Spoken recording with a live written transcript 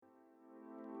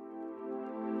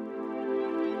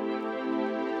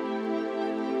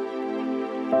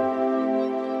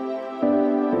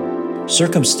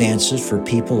Circumstances for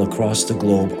people across the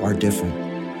globe are different,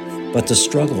 but the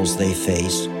struggles they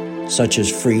face, such as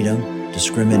freedom,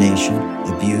 discrimination,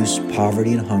 abuse,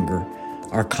 poverty, and hunger,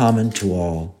 are common to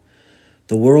all.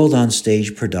 The World on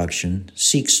Stage production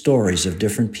seeks stories of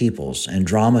different peoples and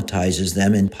dramatizes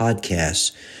them in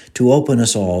podcasts to open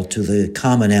us all to the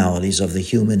commonalities of the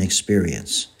human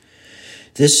experience.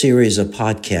 This series of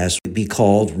podcasts would be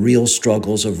called Real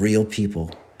Struggles of Real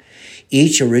People.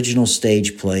 Each original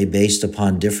stage play based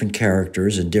upon different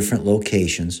characters in different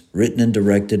locations, written and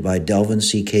directed by Delvin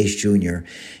C. Case Jr.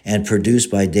 and produced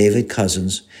by David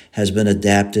Cousins, has been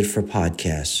adapted for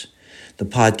podcasts. The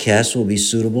podcast will be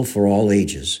suitable for all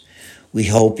ages. We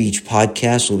hope each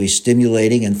podcast will be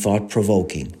stimulating and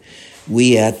thought-provoking.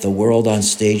 We at the World on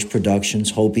Stage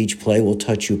Productions hope each play will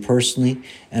touch you personally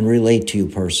and relate to you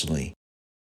personally.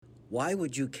 Why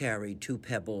would you carry 2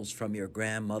 pebbles from your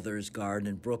grandmother's garden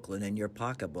in Brooklyn in your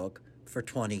pocketbook for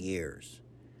 20 years?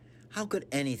 How could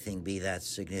anything be that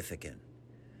significant?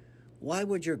 Why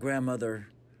would your grandmother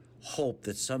hope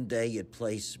that someday you'd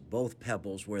place both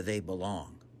pebbles where they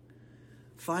belong?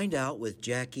 Find out with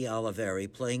Jackie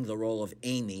Oliveri playing the role of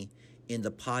Amy in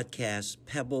the podcast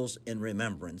Pebbles in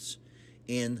Remembrance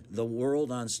in the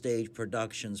World on Stage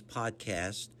Productions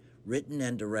podcast, written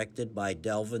and directed by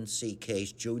Delvin C.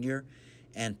 Case Jr.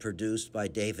 and produced by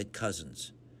David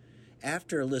Cousins.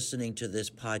 After listening to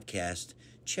this podcast,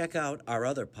 check out our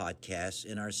other podcasts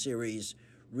in our series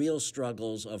Real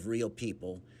Struggles of Real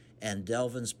People and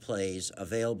Delvin's plays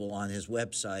available on his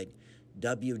website,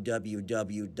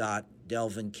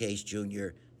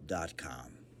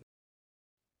 www.delvincasejr.com.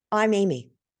 I'm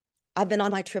Amy. I've been on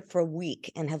my trip for a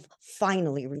week and have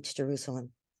finally reached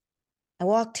Jerusalem. I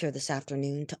walked here this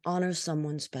afternoon to honor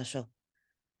someone special.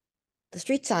 The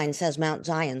street sign says Mount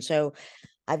Zion, so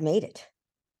I've made it.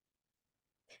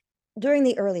 During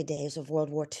the early days of World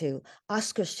War II,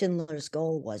 Oskar Schindler's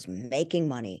goal was making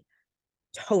money.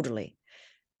 Totally.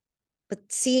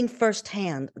 But seeing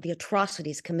firsthand the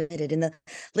atrocities committed in the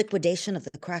liquidation of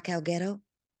the Krakow ghetto,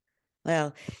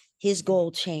 well, his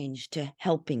goal changed to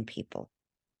helping people.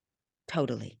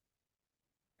 Totally.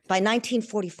 By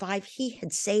 1945, he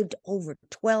had saved over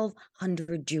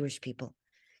 1,200 Jewish people,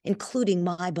 including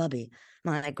my Bubby,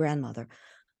 my grandmother,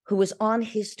 who was on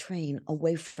his train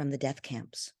away from the death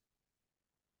camps.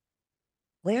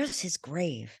 Where's his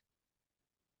grave?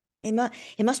 It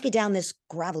must be down this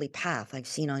gravelly path I've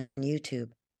seen on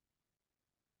YouTube.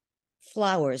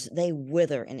 Flowers, they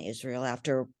wither in Israel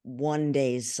after one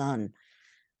day's sun.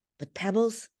 But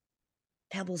pebbles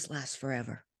last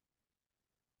forever.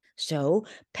 So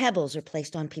pebbles are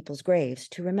placed on people's graves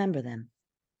to remember them.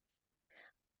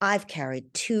 I've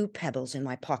carried 2 pebbles in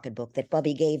my pocketbook that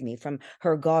Bubby gave me from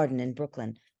her garden in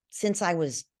Brooklyn since I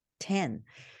was 10.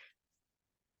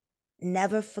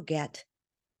 Never forget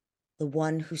the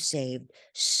one who saved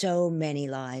so many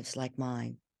lives like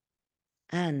mine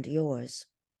and yours.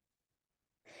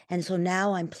 And so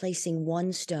now I'm placing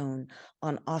 1 stone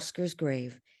on Oscar's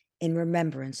grave in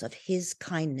remembrance of his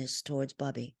kindness towards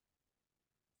Bubby.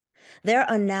 There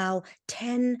are now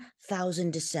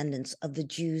 10,000 descendants of the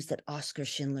Jews that Oskar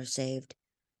Schindler saved,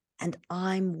 and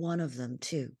I'm one of them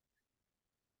too.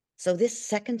 So this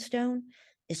second stone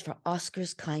is for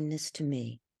Oscar's kindness to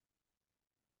me.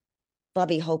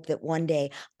 Bubby hoped that one day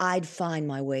I'd find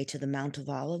my way to the Mount of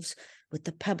Olives with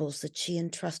the pebbles that she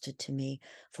entrusted to me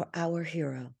for our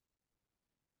hero.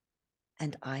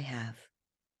 And I have.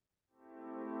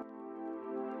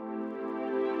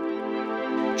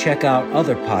 Check out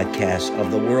other podcasts of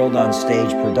the World on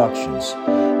Stage Productions,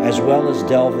 as well as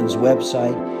Delvin's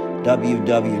website,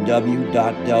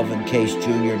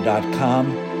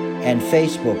 www.delvincasejr.com, and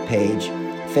Facebook page,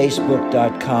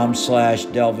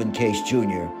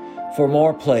 facebook.com/DelvinCaseJr., for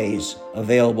more plays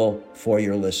available for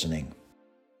your listening.